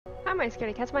Hi, my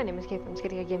scaredy cats. My name is Kate from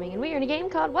Scaredy Cat Gaming, and we are in a game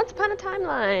called Once Upon a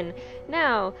Timeline.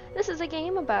 Now, this is a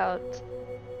game about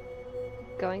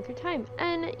going through time,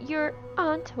 and your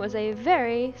aunt was a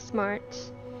very smart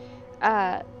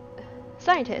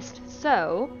scientist.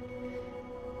 So,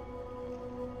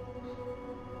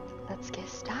 let's get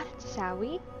started, shall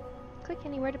we? Click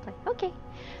anywhere to play. Okay.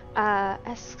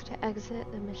 Ask to exit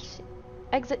the machine.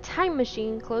 Exit time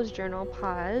machine. Close journal.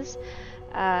 Pause.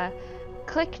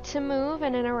 Click to move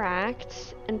and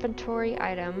interact. Inventory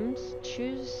items.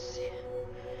 Choose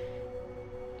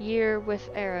year with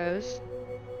arrows.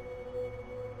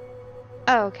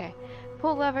 Oh, okay.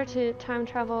 Pull lever to time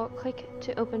travel. Click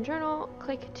to open journal.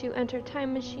 Click to enter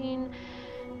time machine.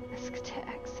 Ask to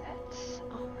exit.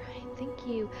 Alright, thank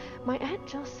you. My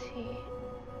Aunt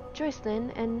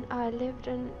Jocelyn and I lived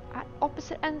at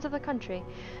opposite ends of the country.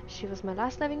 She was my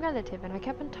last living relative, and I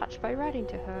kept in touch by writing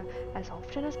to her as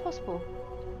often as possible.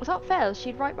 Without fail,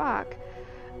 she'd write back.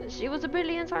 She was a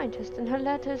brilliant scientist, and her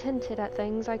letters hinted at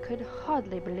things I could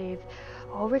hardly believe,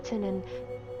 all written in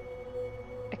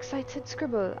excited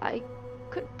scribble I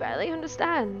could barely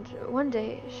understand. One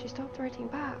day, she stopped writing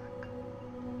back.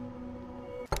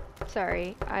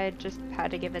 Sorry, I just had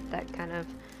to give it that kind of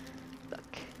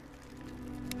look.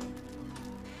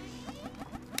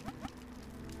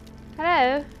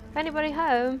 Hello? Anybody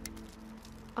home?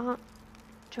 Aunt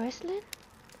Jocelyn?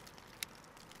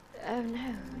 Oh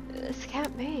no, this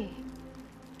can't be.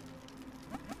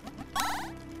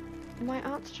 My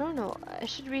aunt's journal. I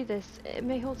should read this. It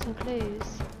may hold some clues.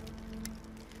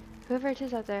 Whoever it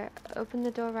is out there, open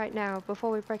the door right now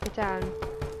before we break it down.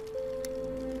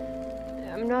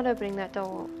 I'm not opening that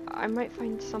door. I must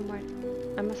find somewhere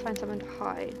to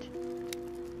hide.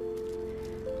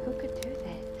 Who could do this?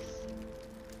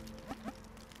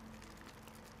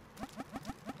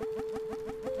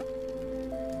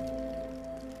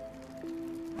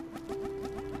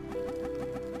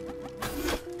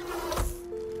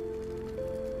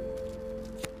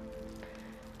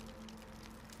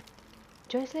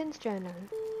 Jocelyn's journal,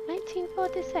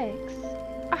 1946.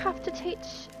 I have to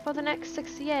teach for the next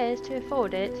 6 years to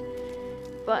afford it,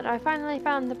 but I finally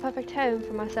found the perfect home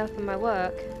for myself and my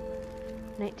work.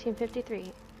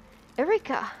 1953.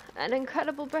 Eureka! An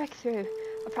incredible breakthrough.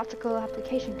 A practical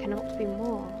application cannot be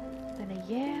more than a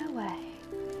year away.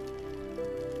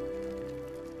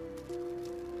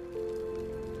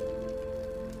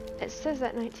 It says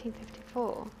that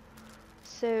 1954.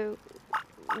 So,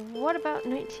 what about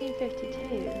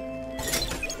 1952?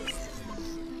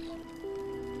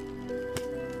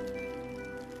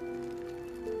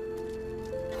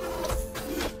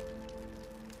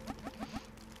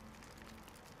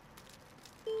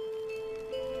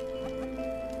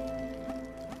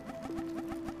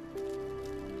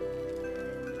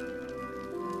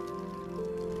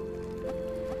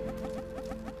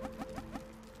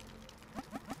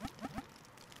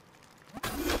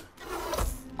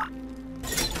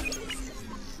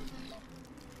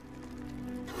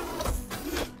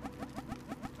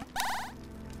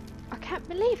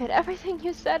 Believe it, everything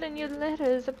you said in your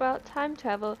letters about time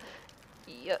travel.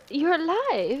 You're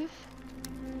alive?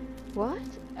 What?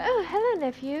 Oh, hello,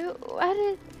 nephew. Where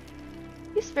did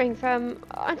you spring from?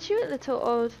 Aren't you a little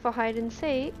old for hide and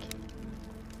seek?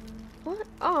 What?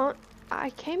 Aunt, I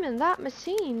came in that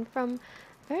machine from...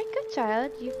 Very good,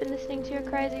 child. You've been listening to your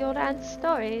crazy old aunt's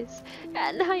stories,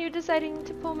 and now you're deciding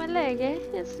to pull my leg, eh?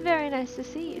 It's very nice to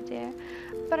see you, dear.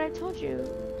 But I told you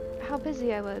how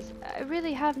busy I was. I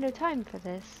really have no time for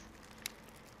this.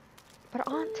 But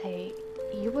Auntie,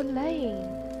 you were laying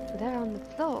there on the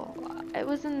floor. It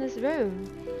was in this room.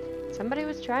 Somebody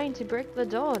was trying to break the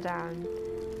door down.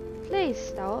 Please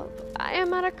stop. I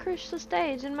am at a crucial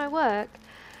stage in my work.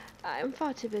 I am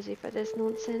far too busy for this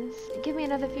nonsense. Give me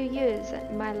another few years,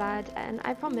 my lad, and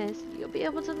I promise you'll be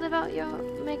able to live out your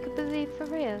make-believe for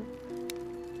real.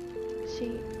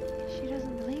 She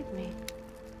doesn't believe me.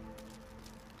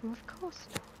 Well, of course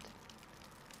not.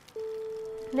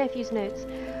 Nephew's notes.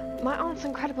 My aunt's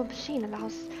incredible machine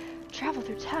allows travel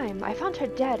through time. I found her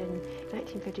dead in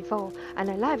 1954 and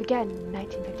alive again in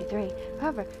 1953.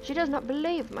 However, she does not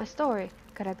believe my story.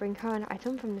 Could I bring her an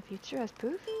item from the future as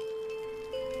proof?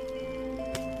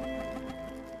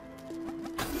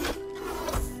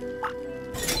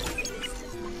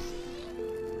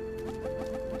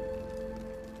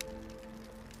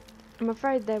 I'm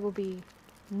afraid there will be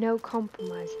no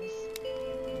compromises.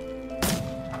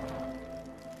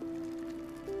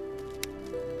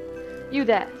 You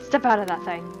there! Step out of that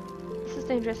thing! This is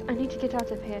dangerous. I need to get out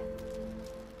of here.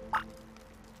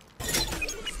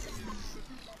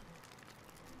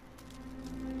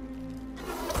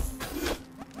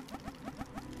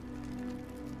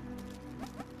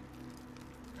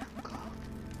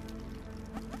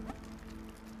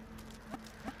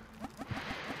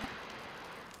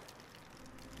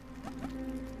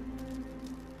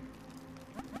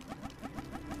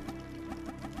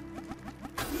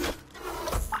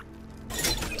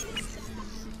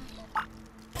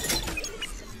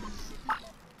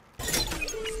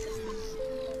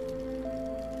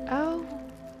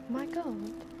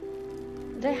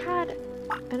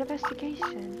 an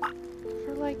investigation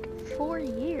for like 4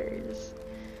 years.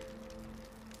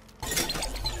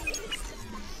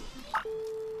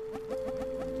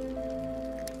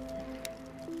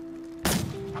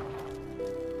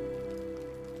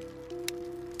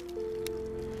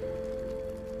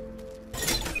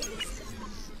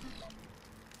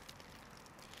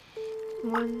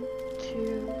 One,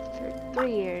 2,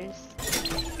 3 years.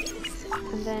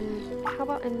 And then, how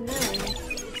about in 9?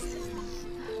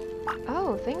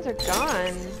 Oh, things are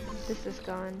gone. This is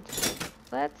gone.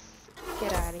 Let's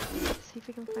get out of here. See if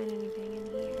we can find anything in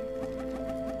here.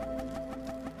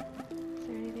 Is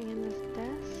there anything in this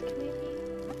desk, maybe?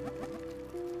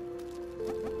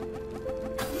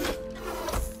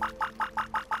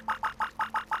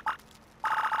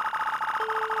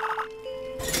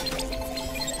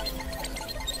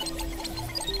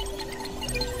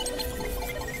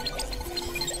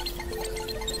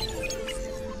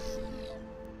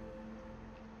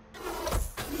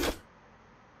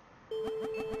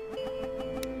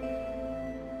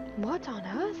 What on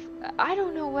earth? I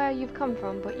don't know where you've come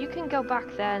from, but you can go back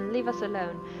there and leave us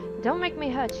alone. Don't make me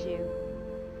hurt you.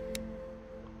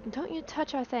 Don't you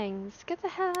touch our things. Get the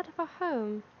hell out of our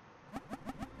home.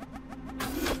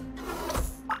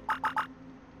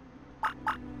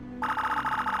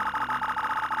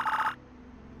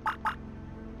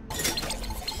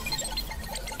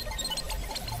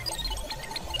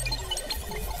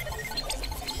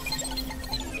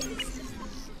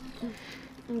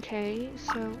 Okay,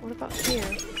 so what about here?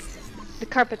 The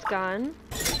carpet's gone.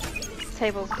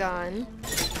 Table's gone.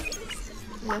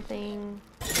 Nothing.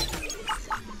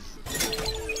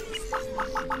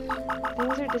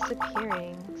 Things are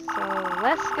disappearing. So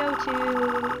let's go to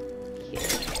here.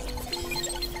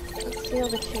 Let's see all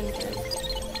the changes.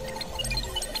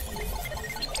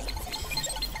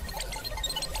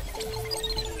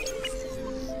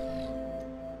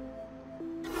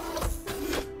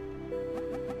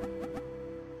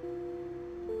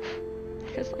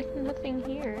 There's like nothing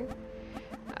here.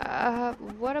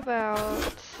 What about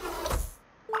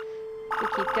we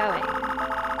keep going?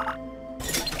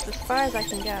 It's as far as I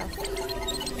can go.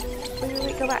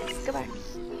 Wait, go back, go back.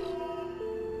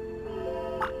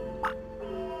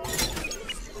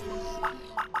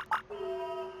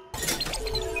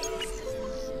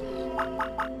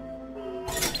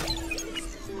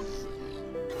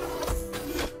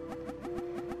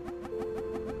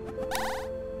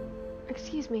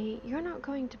 Excuse me, you're not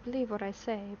going to believe what I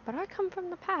say, but I come from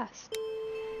the past.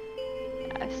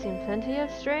 I've seen plenty of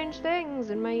strange things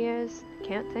in my years.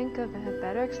 Can't think of a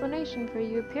better explanation for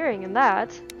you appearing in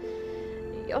that.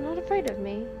 You're not afraid of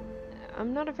me.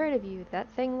 I'm not afraid of you. That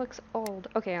thing looks old.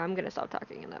 Okay, I'm gonna stop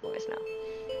talking in that voice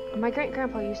now. My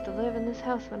great-grandpa used to live in this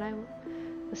house when I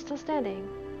was still standing.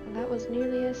 That was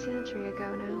nearly a century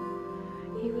ago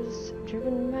now. He was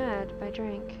driven mad by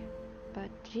drink. But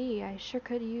gee, I sure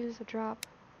could use a drop.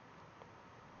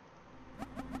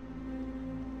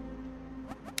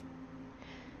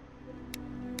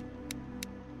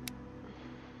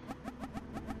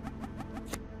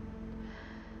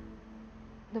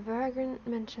 The vagrant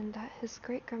mentioned that his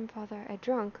great-grandfather, a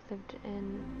drunk, lived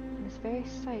in this very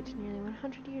site nearly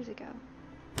 100 years ago.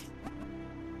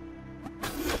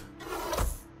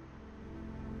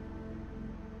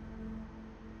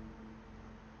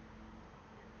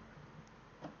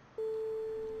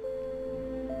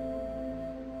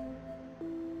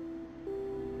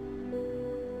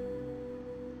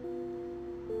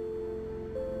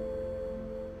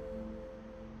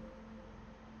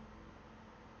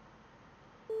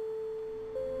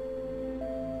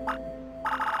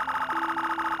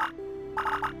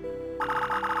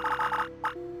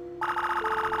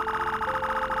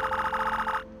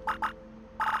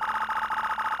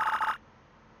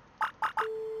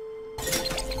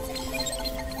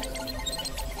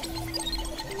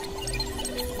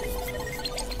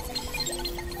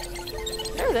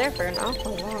 They were there for an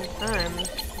awful long time.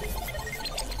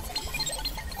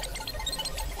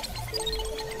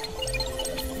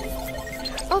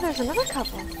 Oh, there's another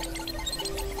couple.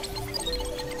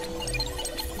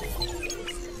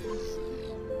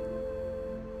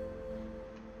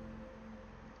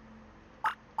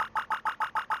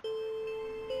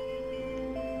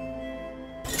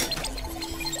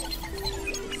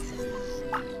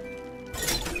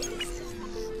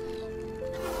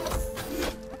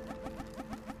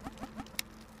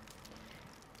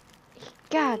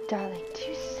 God, darling, do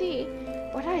you see?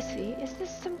 What I see? Is this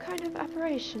some kind of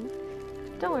aberration?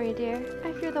 Don't worry, dear.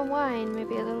 I fear the wine may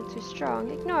be a little too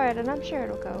strong. Ignore it, and I'm sure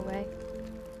it'll go away.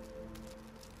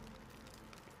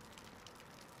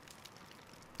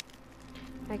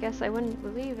 I guess I wouldn't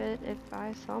believe it if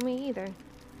I saw me either.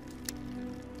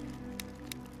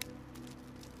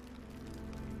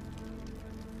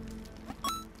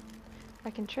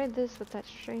 I can trade this with that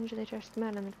strangely dressed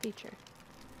man in the future.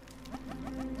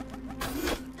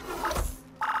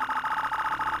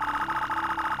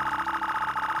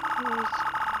 It was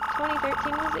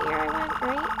 2013 was the year I went,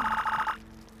 right?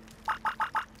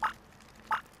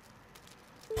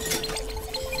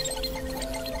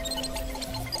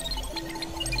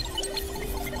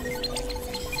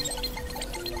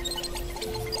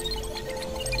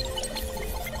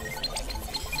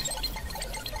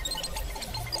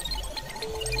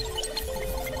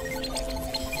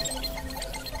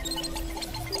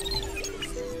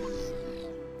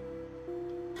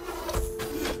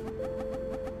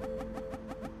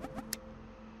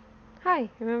 Hi,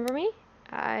 remember me?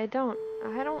 I don't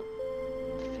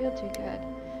feel too good.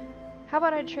 How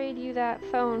about I trade you that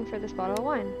phone for this bottle of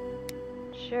wine?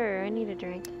 Sure, I need a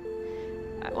drink.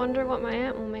 I wonder what my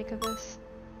aunt will make of this.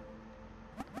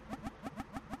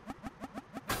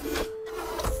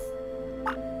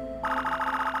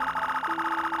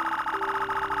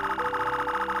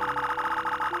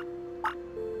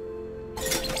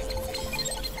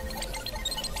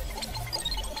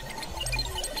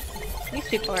 These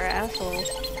people are assholes.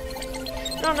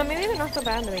 No, maybe they're not so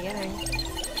bad in the beginning.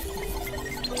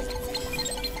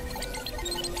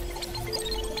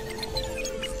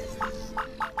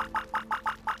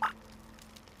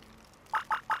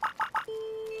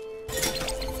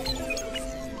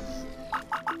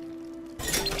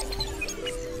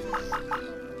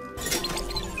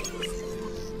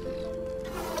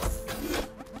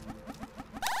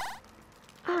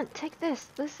 Aunt, take this.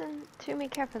 Listen to me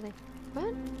carefully.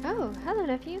 What? Oh, hello,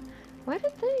 nephew. Where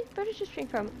did the British string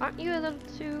from? Aren't you a little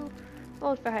too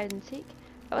old for hide and seek?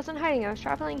 I wasn't hiding. I was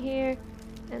traveling here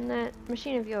in that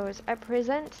machine of yours. I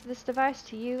present this device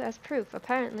to you as proof.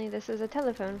 Apparently, this is a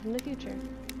telephone from the future.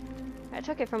 I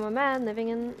took it from a man living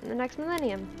in the next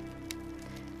millennium.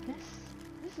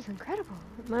 This is incredible.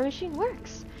 My machine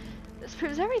works. This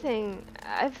proves everything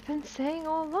I've been saying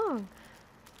all along.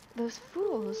 Those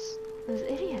fools, those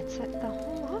idiots at the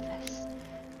Home Office.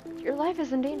 Your life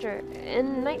is in danger.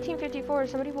 In 1954,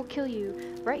 somebody will kill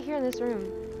you right here in this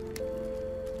room.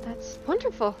 That's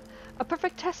wonderful. A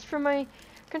perfect test for my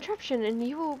contraption, and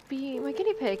you will be my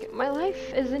guinea pig. My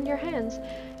life is in your hands.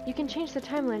 You can change the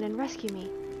timeline and rescue me.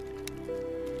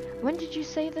 When did you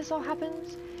say this all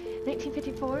happens?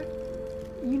 1954?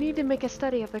 You need to make a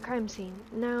study of the crime scene.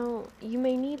 Now, you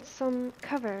may need some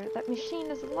cover. That machine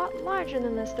is a lot larger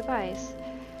than this device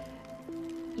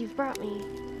you've brought me.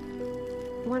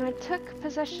 When I took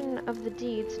possession of the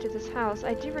deeds to this house,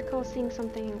 I do recall seeing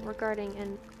something regarding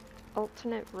an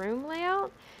alternate room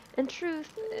layout. In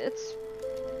truth, it's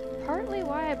partly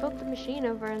why I built the machine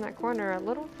over in that corner, a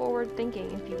little forward thinking,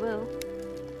 if you will.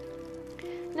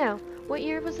 Now, what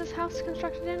year was this house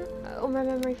constructed in? Oh, my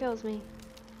memory fails me.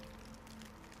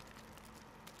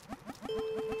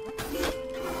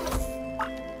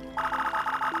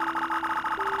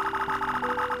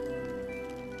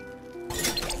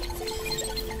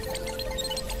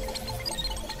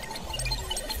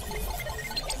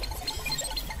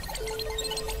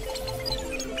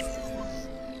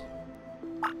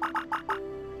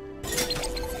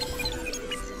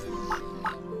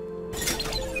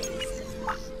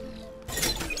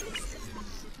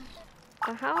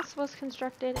 The house was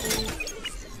constructed in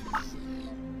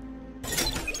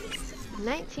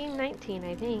 1919,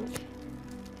 I think.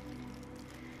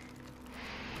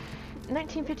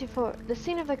 1954, the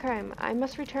scene of the crime. I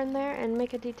must return there and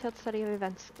make a detailed study of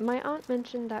events. My aunt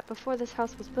mentioned that before this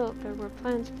house was built, there were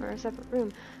plans for a separate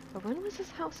room. But when was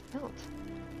this house built?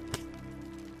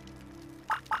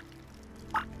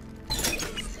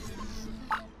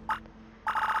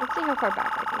 Let's see how far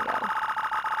back I can go.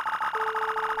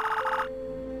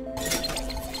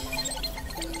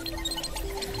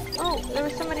 Oh, there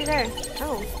was somebody there.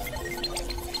 Oh.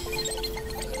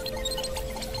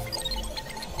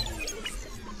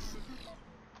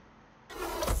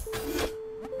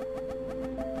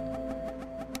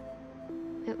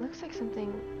 It looks like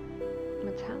something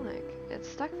metallic. It's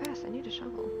stuck fast. I need a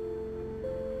shovel.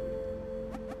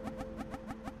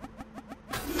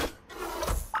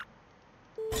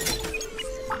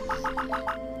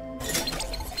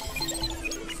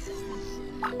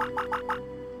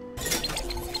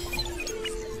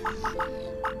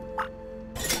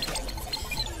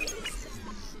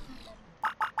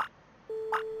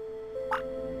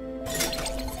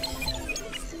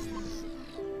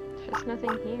 There's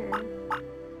nothing here.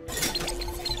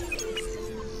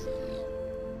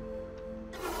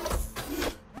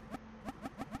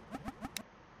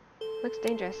 Looks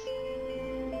dangerous.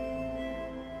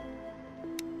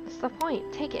 What's the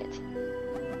point? Take it.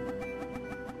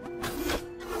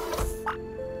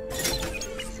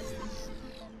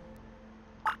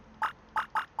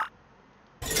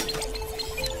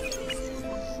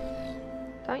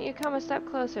 come a step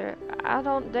closer. I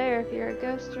don't dare if you're a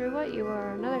ghost or what you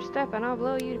are. Another step and I'll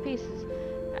blow you to pieces.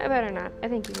 I better not. I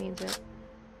think he means it.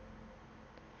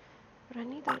 But I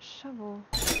need that shovel.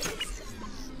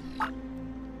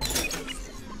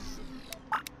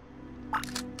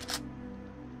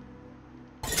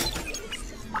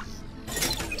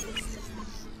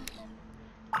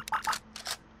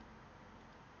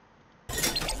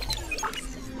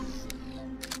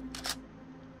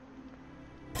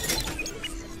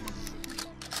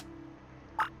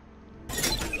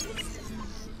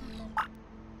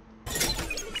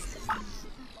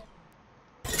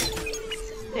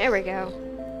 There we go.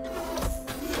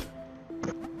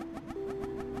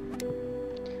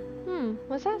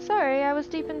 Was that? Sorry, I was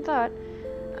deep in thought.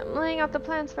 I'm laying out the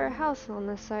plans for a house on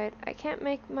this site. I can't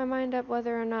make my mind up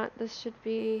whether or not this should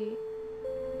be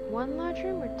one large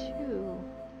room or two.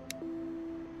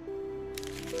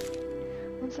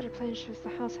 One set of plans shows the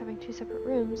house having two separate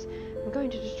rooms. I'm going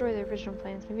to destroy the original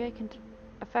plans. Maybe I can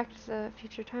affect the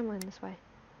future timeline this way.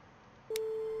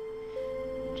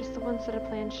 Just the one set of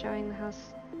plans showing the house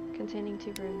containing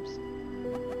two rooms.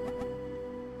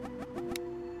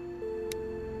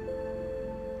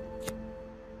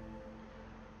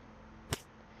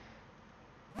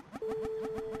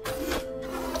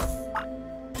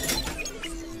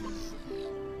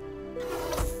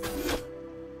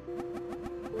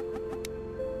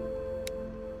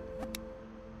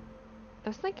 I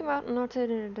was thinking about an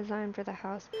alternative design for the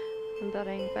house I'm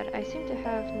building, but I seem to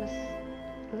have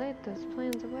mislaid those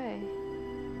plans away.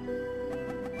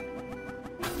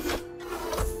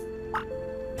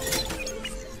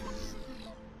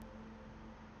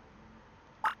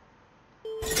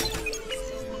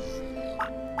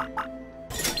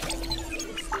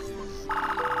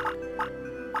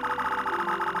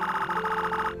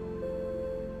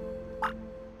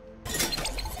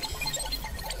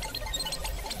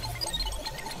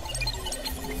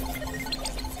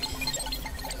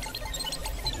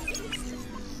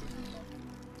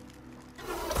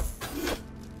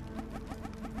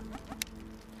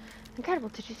 Incredible,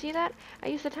 did you see that? I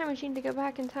used the time machine to go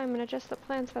back in time and adjust the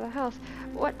plans for the house.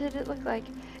 What did it look like?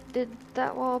 Did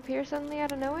that wall appear suddenly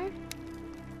out of nowhere?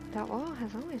 That wall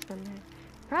has always been there.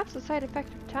 Perhaps a side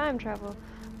effect of time travel.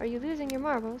 Are you losing your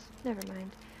marbles? Never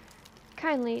mind.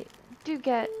 Kindly, do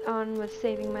get on with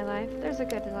saving my life. There's a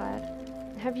good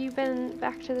lad. Have you been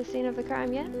back to the scene of the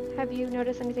crime yet? Have you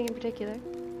noticed anything in particular?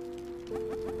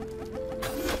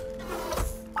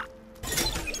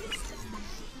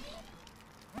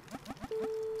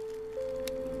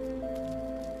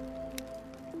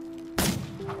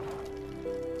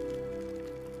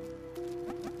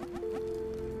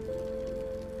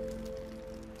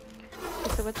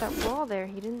 So with that wall there,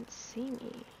 he didn't see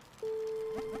me.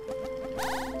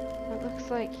 It looks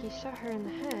like he shot her in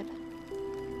the head.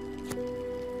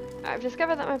 I've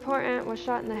discovered that my poor aunt was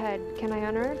shot in the head. Can I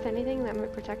unearth anything that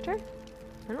might protect her?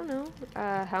 I don't know.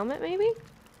 A helmet, maybe?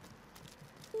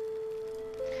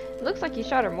 It looks like he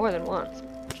shot her more than once.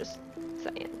 Just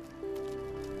saying.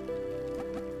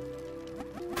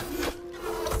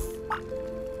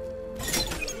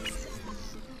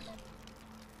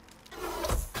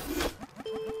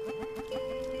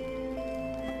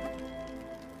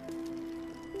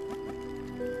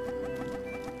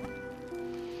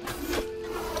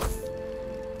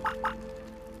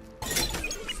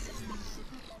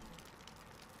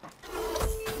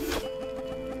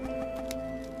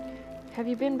 Have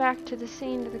you been back to the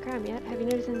scene of the crime yet? Have you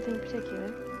noticed anything in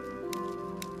particular?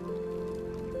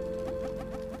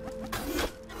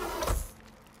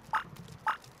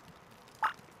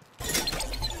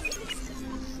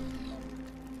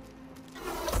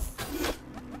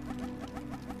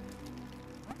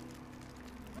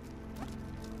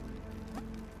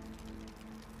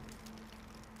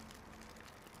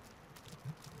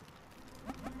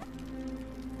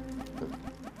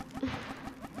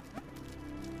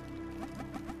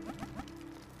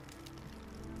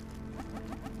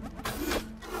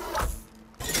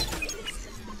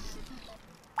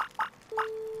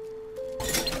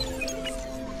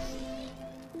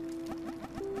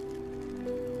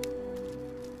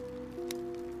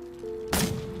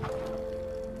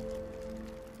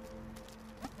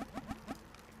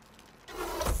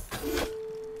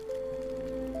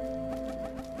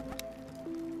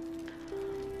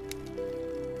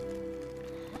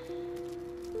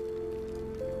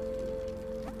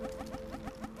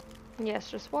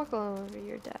 Yes, just walk all over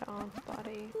your dead aunt's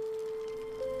body.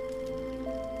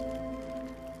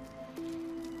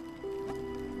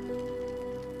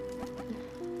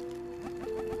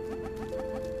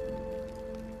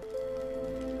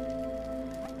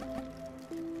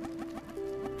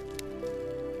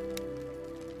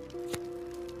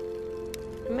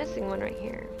 I'm missing one right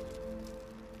here.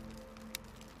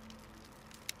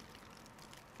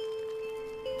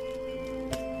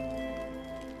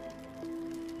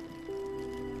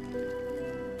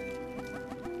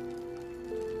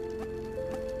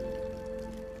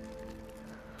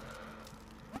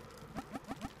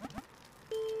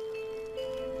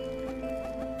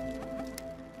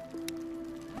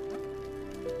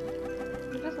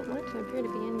 It doesn't look to appear to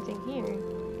be anything here.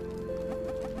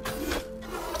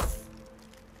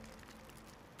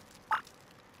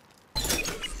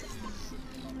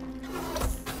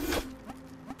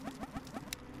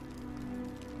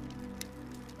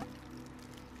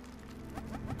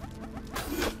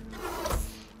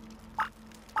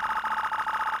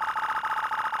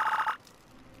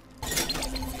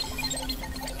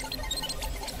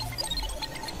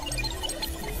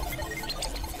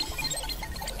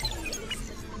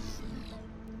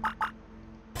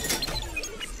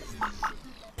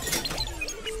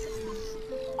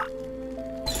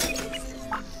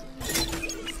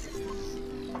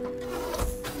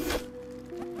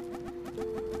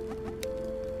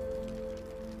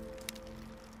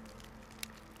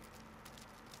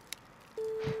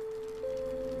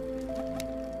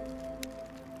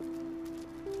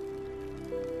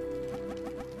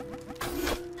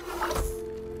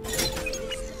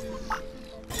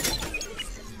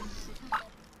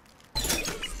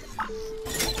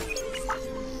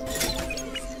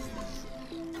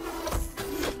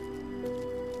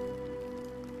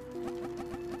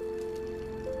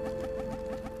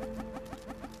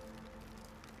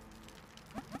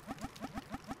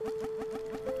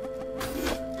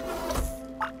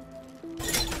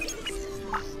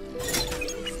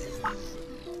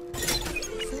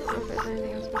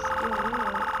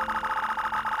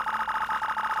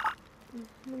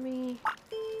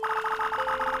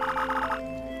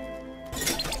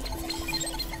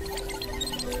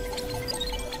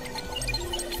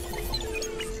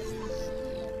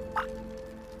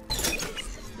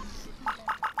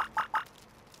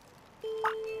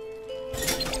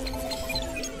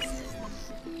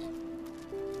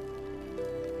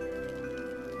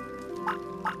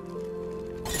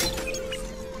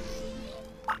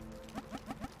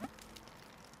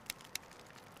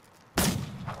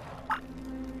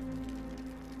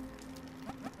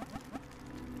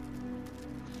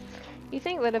 You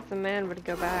think that if the man would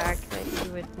go back, that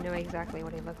you would know exactly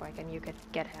what he looked like and you could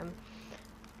get him.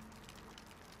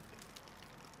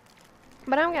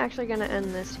 But I'm actually going to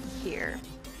end this here.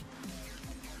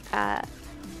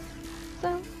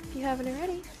 So, if you haven't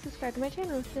already, subscribe to my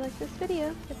channel if you like this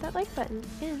video, hit that like button,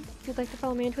 and if you'd like to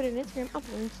follow me on Twitter and Instagram, I'll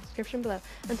put it in the description below.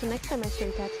 Until next time, my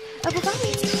stray cats,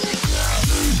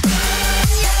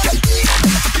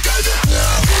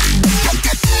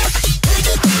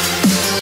 bye-bye!